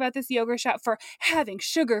these things about this yogurt shop for having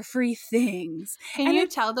sugar-free things? Can you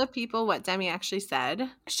tell the people what Demi actually said?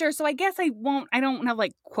 Sure. So I guess I don't have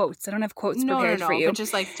like quotes. I don't have quotes prepared for you. But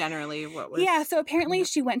just like generally what was. Yeah. So apparently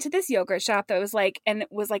she went to this yogurt shop that was like, and it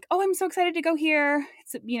was like, oh, I'm so excited to go here.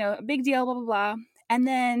 It's, a big deal, blah, blah, blah. And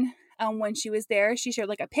then when she was there, she shared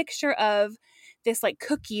like a picture of this like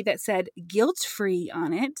cookie that said guilt-free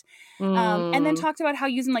on it. And then talked about how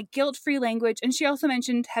using like guilt-free language. And she also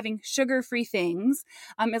mentioned having sugar-free things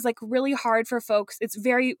is like really hard for folks. It's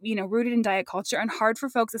very, rooted in diet culture and hard for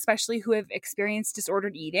folks, especially who have experienced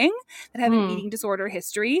disordered eating, that have an eating disorder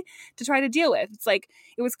history, to try to deal with. It's like,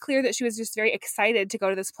 it was clear that she was just very excited to go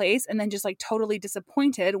to this place and then just like totally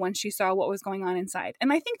disappointed when she saw what was going on inside.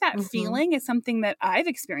 And I think that feeling is something that I've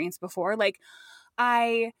experienced before. Like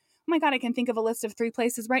oh my God, I can think of a list of 3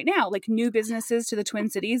 places right now, like new businesses to the Twin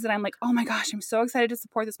Cities that I'm like, oh my gosh, I'm so excited to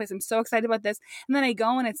support this place. I'm so excited about this. And then I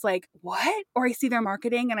go and it's like, what? Or I see their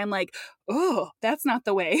marketing and I'm like, oh, that's not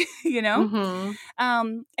the way,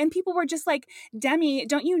 And people were just like, Demi,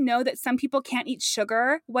 don't you know that some people can't eat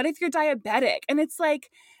sugar? What if you're diabetic? And it's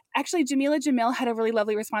like, actually, Jamila Jamil had a really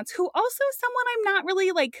lovely response, who also someone I'm not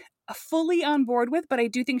really like fully on board with, but I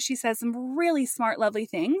do think she says some really smart, lovely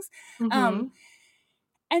things.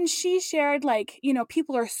 And she shared like,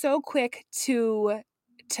 people are so quick to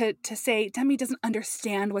say, Demi doesn't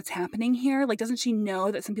understand what's happening here. Like, doesn't she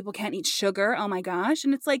know that some people can't eat sugar? Oh my gosh.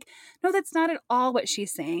 And it's like, no, that's not at all what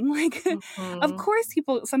she's saying. Like, of course,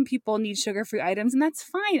 some people need sugar-free items and that's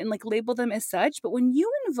fine. And like label them as such. But when you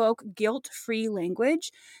invoke guilt-free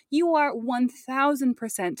language, you are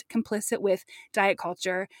 1000% complicit with diet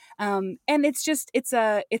culture. And it's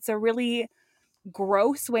a really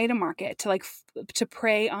gross way to market, to like to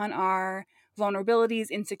prey on our vulnerabilities,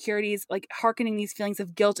 insecurities, like hearkening these feelings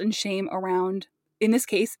of guilt and shame around, in this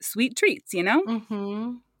case, sweet treats,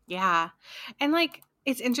 Yeah. And like,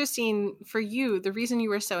 it's interesting for you, the reason you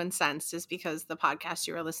were so incensed is because the podcast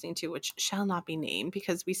you were listening to, which shall not be named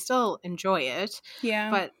because we still enjoy it. Yeah.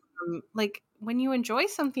 But like when you enjoy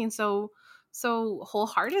something so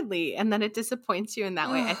wholeheartedly and then it disappoints you in that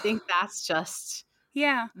way, I think that's just...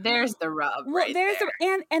 Yeah. There's the rub. Well,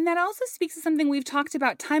 and that also speaks to something we've talked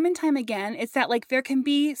about time and time again. It's that like there can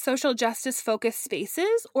be social justice focused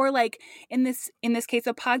spaces, or like in this case,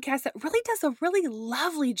 a podcast that really does a really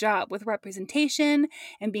lovely job with representation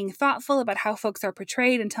and being thoughtful about how folks are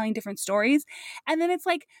portrayed and telling different stories. And then it's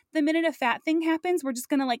like the minute a fat thing happens, we're just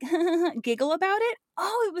going to like giggle about it.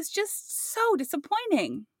 Oh, it was just so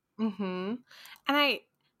disappointing. And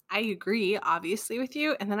I agree, obviously, with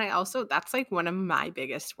you. And then that's like one of my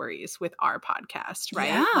biggest worries with our podcast, right?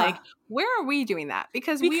 Yeah. Like, where are we doing that?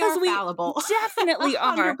 Because we are fallible. Definitely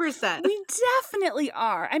are. 100%. We definitely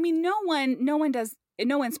are. I mean, no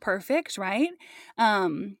one's perfect, right?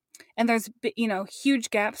 And there's, huge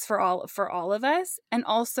gaps for all of us. And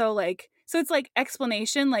also like, so it's like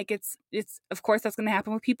explanation, like it's of course that's going to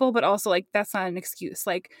happen with people, but also like that's not an excuse.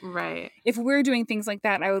 Like, right. If we're doing things like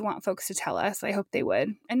that, I would want folks to tell us. I hope they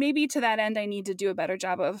would. And maybe to that end, I need to do a better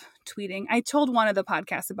job of tweeting. I told one of the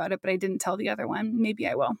podcasts about it, but I didn't tell the other one. Maybe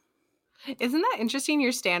I will. Isn't that interesting?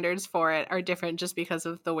 Your standards for it are different just because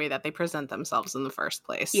of the way that they present themselves in the first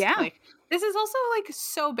place. Yeah. Like, this is also like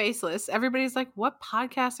so baseless. Everybody's like, what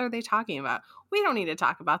podcasts are they talking about? We don't need to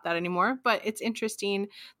talk about that anymore. But it's interesting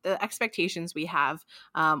the expectations we have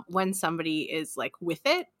when somebody is like with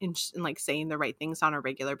it and like saying the right things on a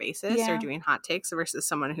regular basis or doing hot takes versus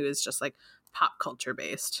someone who is just like pop culture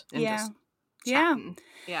based and just chatting.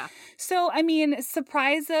 Yeah. So, I mean,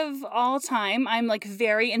 surprise of all time, I'm like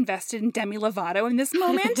very invested in Demi Lovato in this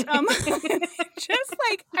moment. I'm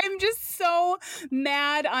just so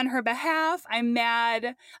mad on her behalf. I'm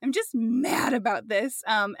just mad about this.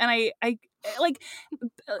 And I like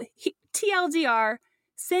TLDR,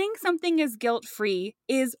 saying something is guilt-free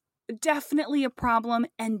is definitely a problem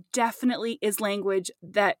and definitely is language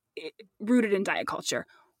that rooted in diet culture.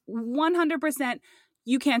 100%.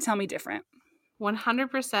 You can't tell me different.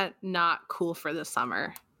 100% not cool for the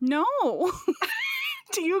summer. No.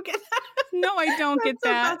 Do you get that? No, I don't get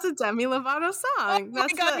that. That's a Demi Lovato song. Oh my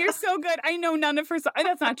God, you're so good. I know none of her songs.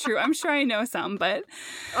 That's not true. I'm sure I know some, but...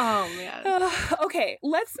 Oh, man. Okay,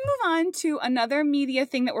 let's move on to another media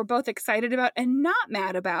thing that we're both excited about and not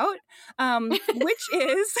mad about, which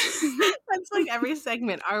is... That's like every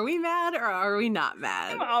segment. Are we mad or are we not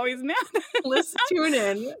mad? I'm always mad. Let's tune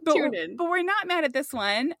in. But we're not mad at this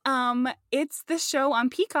one. It's the show on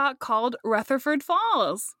Peacock called Rutherford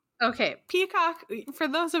Falls. Okay, Peacock, for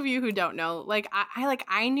those of you who don't know, like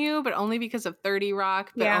I knew, but only because of 30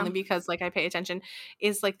 Rock, but only because like I pay attention,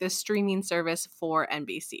 is like the streaming service for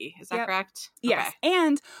NBC. Is that correct? Yes. Okay.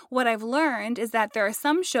 And what I've learned is that there are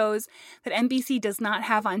some shows that NBC does not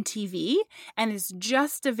have on TV and is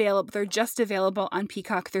just available. They're just available on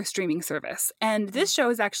Peacock, their streaming service. And this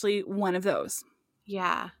show is actually one of those.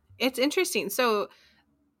 Yeah. It's interesting. So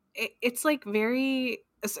it's like very...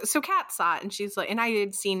 So Kat saw it and she's like, and I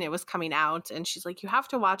had seen it was coming out and she's like, you have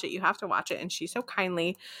to watch it. You have to watch it. And she so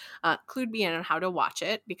kindly clued me in on how to watch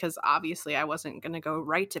it because obviously I wasn't going to go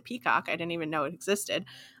right to Peacock. I didn't even know it existed.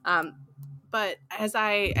 But as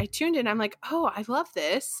I tuned in, I'm like, oh, I love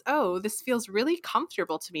this. Oh, this feels really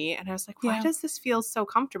comfortable to me. And I was like, why does this feel so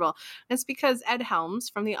comfortable? And it's because Ed Helms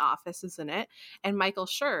from The Office is in it. And Michael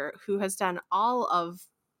Schur, who has done all of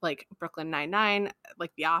like Brooklyn Nine-Nine,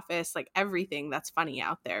 like The Office, like everything that's funny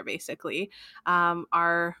out there, basically,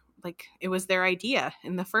 are like, it was their idea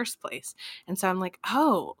in the first place. And so I'm like,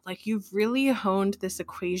 oh, like you've really honed this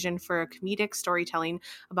equation for a comedic storytelling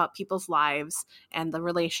about people's lives and the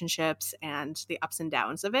relationships and the ups and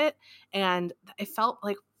downs of it. And it felt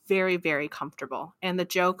like very, very comfortable. And the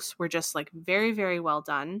jokes were just like very, very well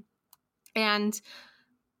done. And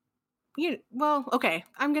well, okay,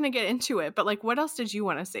 I'm going to get into it, but like, what else did you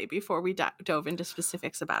want to say before we dove into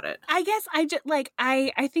specifics about it? I guess I just like,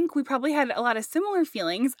 I think we probably had a lot of similar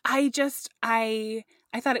feelings. I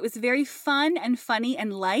thought it was very fun and funny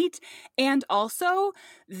and light and also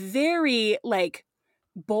very like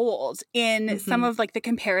bold in some of like the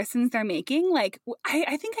comparisons they're making. Like,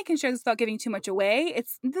 I think I can share this without giving too much away.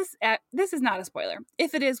 It's this is not a spoiler.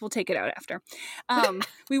 If it is, we'll take it out after.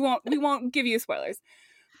 We won't give you spoilers.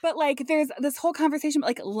 But, like, there's this whole conversation about,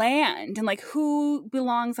 like, land and, like, who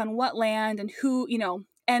belongs on what land and who, you know,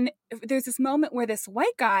 and there's this moment where this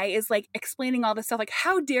white guy is, like, explaining all this stuff, like,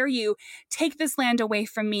 how dare you take this land away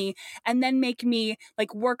from me and then make me,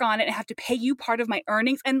 like, work on it and have to pay you part of my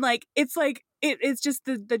earnings? And, like, it's just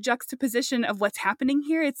the juxtaposition of what's happening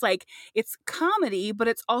here. It's, like, it's comedy, but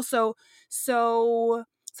it's also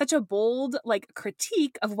such a bold, like,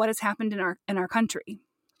 critique of what has happened in our country.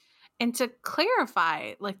 And to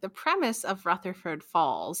clarify, like the premise of Rutherford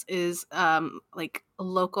Falls is like a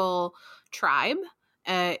local tribe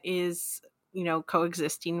is, you know,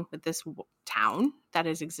 coexisting with this town that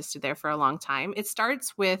has existed there for a long time. It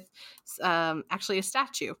starts with actually a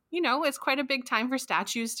statue. You know, it's quite a big time for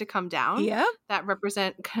statues to come down that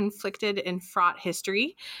represent conflicted and fraught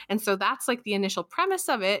history. And so that's like the initial premise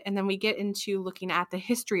of it. And then we get into looking at the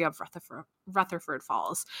history of Rutherford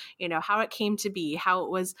Falls, you know, how it came to be, how it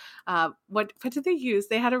was, what did they use?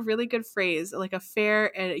 They had a really good phrase, like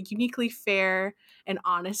a uniquely fair and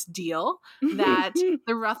honest deal that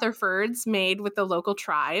the Rutherfords made with the local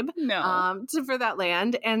tribe for that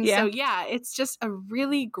land. And so, it's just a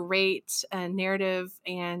really great narrative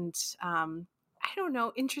and, I don't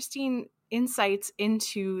know, interesting insights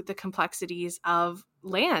into the complexities of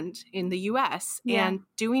land in the US and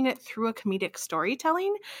doing it through a comedic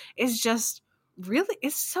storytelling is just really,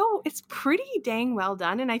 it's pretty dang well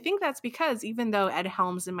done. And I think that's because even though Ed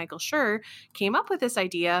Helms and Michael Schur came up with this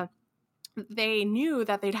idea, they knew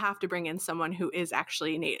that they'd have to bring in someone who is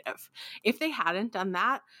actually native. If they hadn't done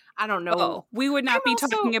that, I don't know. Oh, we would not be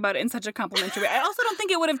talking about it in such a complimentary way. I also don't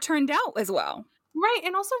think it would have turned out as well. Right.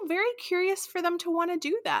 And also very curious for them to want to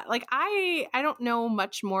do that. Like, I don't know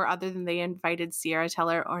much more other than they invited Sierra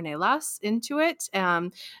Teller Ornelas into it.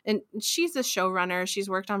 And she's a showrunner. She's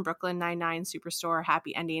worked on Brooklyn Nine-Nine, Superstore,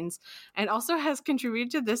 Happy Endings, and also has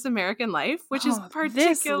contributed to This American Life, which is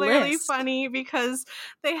particularly funny because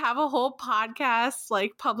they have a whole podcast,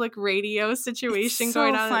 like public radio situation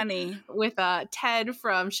going on funny. With Ted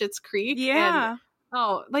from Schitt's Creek. Yeah.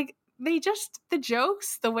 And, the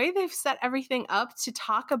jokes, the way they've set everything up to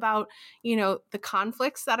talk about, you know, the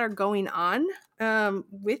conflicts that are going on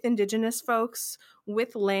with Indigenous folks,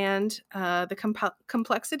 with land, the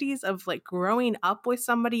complexities of like growing up with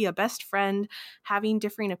somebody, a best friend, having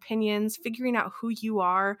differing opinions, figuring out who you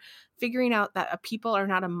are, figuring out that a people are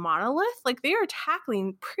not a monolith. Like, they are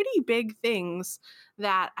tackling pretty big things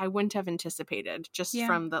that I wouldn't have anticipated just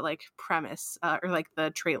from the like premise or like the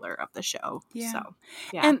trailer of the show. Yeah. So,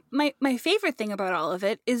 And my favorite thing about all of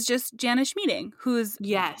it is just Jana Schmieding, who's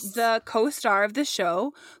the co-star of the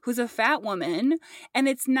show, who's a fat woman. And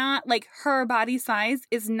it's not like her body size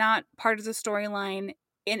is not part of the storyline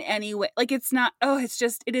in any way. Like, it's not,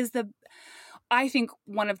 it is I think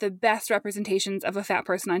one of the best representations of a fat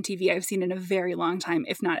person on TV I've seen in a very long time,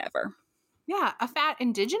 if not ever. Yeah, a fat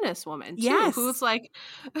indigenous woman too, Yes. who's like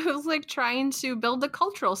trying to build a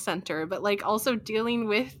cultural center, but like also dealing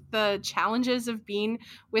with the challenges of being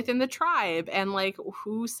within the tribe, and like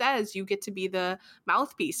who says you get to be the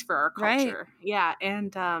mouthpiece for our Right. culture. Yeah,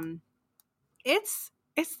 and it's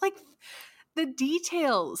like the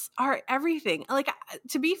details are everything. Like,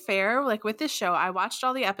 to be fair, like with this show, I watched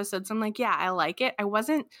all the episodes. I'm like, yeah, I like it. I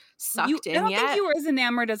wasn't sucked in I don't yet. think you were as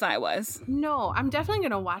enamored as I was. No, I'm definitely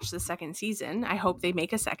going to watch the second season. I hope they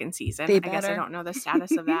make a second season. They I guess I better. don't know the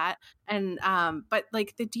status of that. And but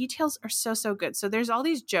like the details are so good. So there's all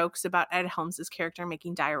these jokes about Ed Helms' character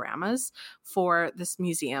making dioramas for this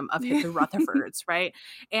museum of the Rutherfords, right?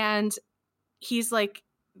 And he's like,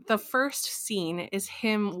 the first scene is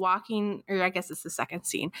him walking, or I guess it's the second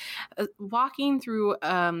scene, walking through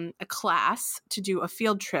a class to do a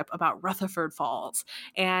field trip about Rutherford Falls.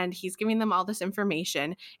 And he's giving them all this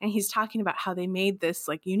information, and he's talking about how they made this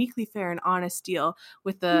like uniquely fair and honest deal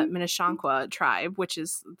with the Minneshanqua tribe, which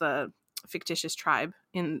is the fictitious tribe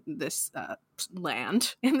in this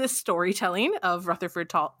land, in this storytelling of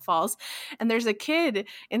Rutherford Falls. And there's a kid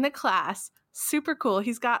in the class, super cool.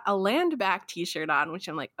 He's got a land back t-shirt on, which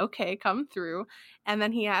I'm like, okay, come through. And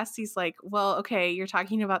then he asks, he's like, well, okay, you're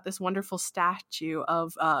talking about this wonderful statue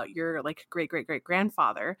of your like great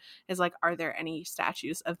grandfather. Is like, are there any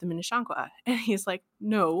statues of the Minneshanqua? And he's like,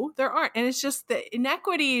 no, there aren't. And it's just the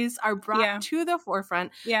inequities are brought to the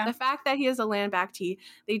forefront. Yeah. The fact that he has a land back tee,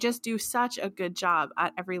 they just do such a good job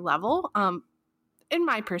at every level. In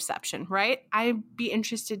my perception, right? I'd be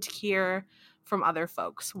interested to hear from other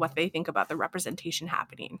folks what they think about the representation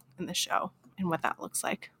happening in the show and what that looks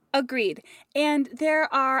like. Agreed. And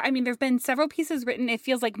there've been several pieces written. It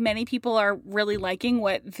feels like many people are really liking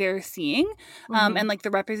what they're seeing, and like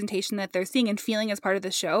the representation that they're seeing and feeling as part of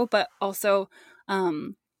the show, but also,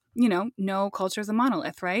 no culture is a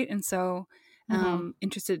monolith, right? And so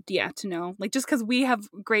interested, to know, like, just because we have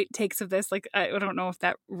great takes of this, like, I don't know if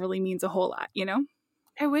that really means a whole lot,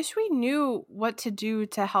 I wish we knew what to do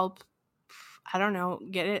to help, I don't know,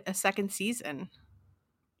 get it a second season.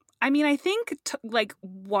 I mean, I think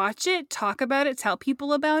watch it, talk about it, tell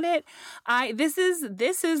people about it. This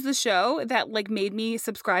is the show that like made me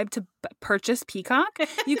subscribe to purchase Peacock.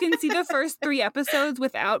 You can see the first 3 episodes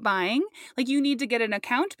without buying. Like, you need to get an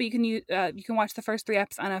account, but you can watch the first 3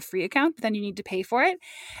 episodes on a free account, but then you need to pay for it.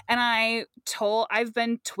 And I've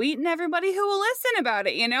been tweeting everybody who will listen about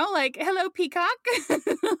it, like, hello Peacock.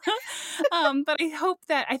 But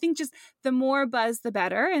I think just the more buzz, the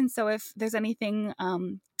better. And so if there's anything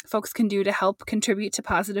folks can do to help contribute to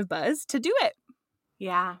positive buzz, to do it.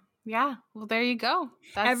 Yeah. Well, there you go.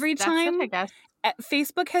 Every time, that's it, I guess.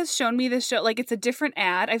 Facebook has shown me this show, like, it's a different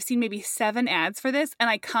ad. I've seen maybe 7 ads for this, and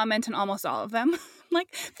I comment on almost all of them. Like,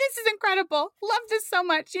 this is incredible. Love this so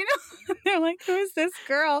much, They're like, who is this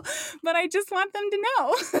girl? But I just want them to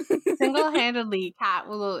know. Single-handedly, Kat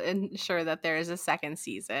will ensure that there is a second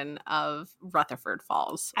season of Rutherford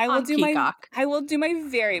Falls. I will do Peacock. I will do my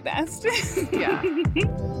very best. Yeah.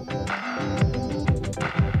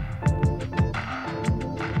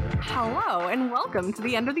 Hello and welcome to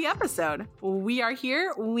the end of the episode. We are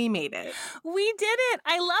here. We made it. We did it.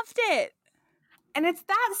 I loved it. And it's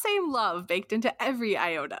that same love baked into every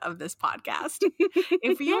iota of this podcast.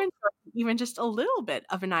 If you enjoyed even just a little bit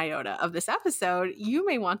of an iota of this episode, you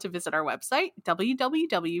may want to visit our website,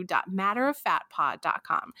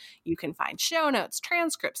 www.matteroffatpod.com. You can find show notes,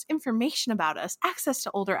 transcripts, information about us, access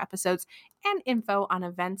to older episodes, and info on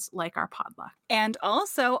events like our potluck. And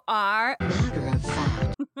also our Matter of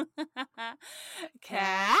Fact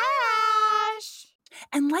Cash.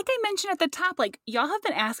 And like I mentioned at the top, like, y'all have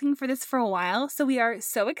been asking for this for a while, so we are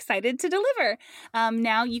so excited to deliver.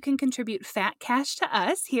 Now you can contribute Fat Cash to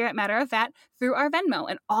us here at Matter of Fat through our Venmo,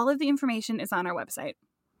 and all of the information is on our website.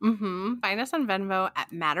 Find us on Venmo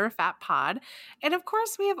at Matter of Fat Pod. And of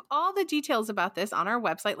course, we have all the details about this on our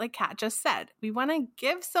website, like Kat just said. We want to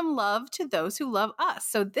give some love to those who love us.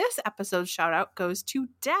 So this episode's shout out goes to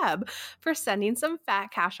Deb for sending some fat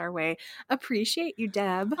cash our way. Appreciate you,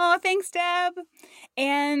 Deb. Oh, thanks, Deb.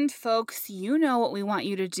 And folks, you know what we want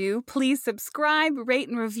you to do. Please subscribe, rate,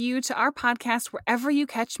 and review to our podcast wherever you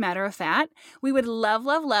catch Matter of Fat. We would love,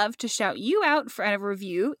 love, love to shout you out for a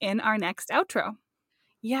review in our next outro.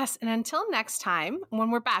 Yes, and until next time,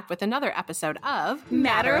 when we're back with another episode of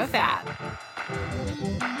Matter of Fat.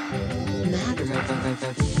 Matter of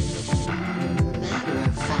Fat.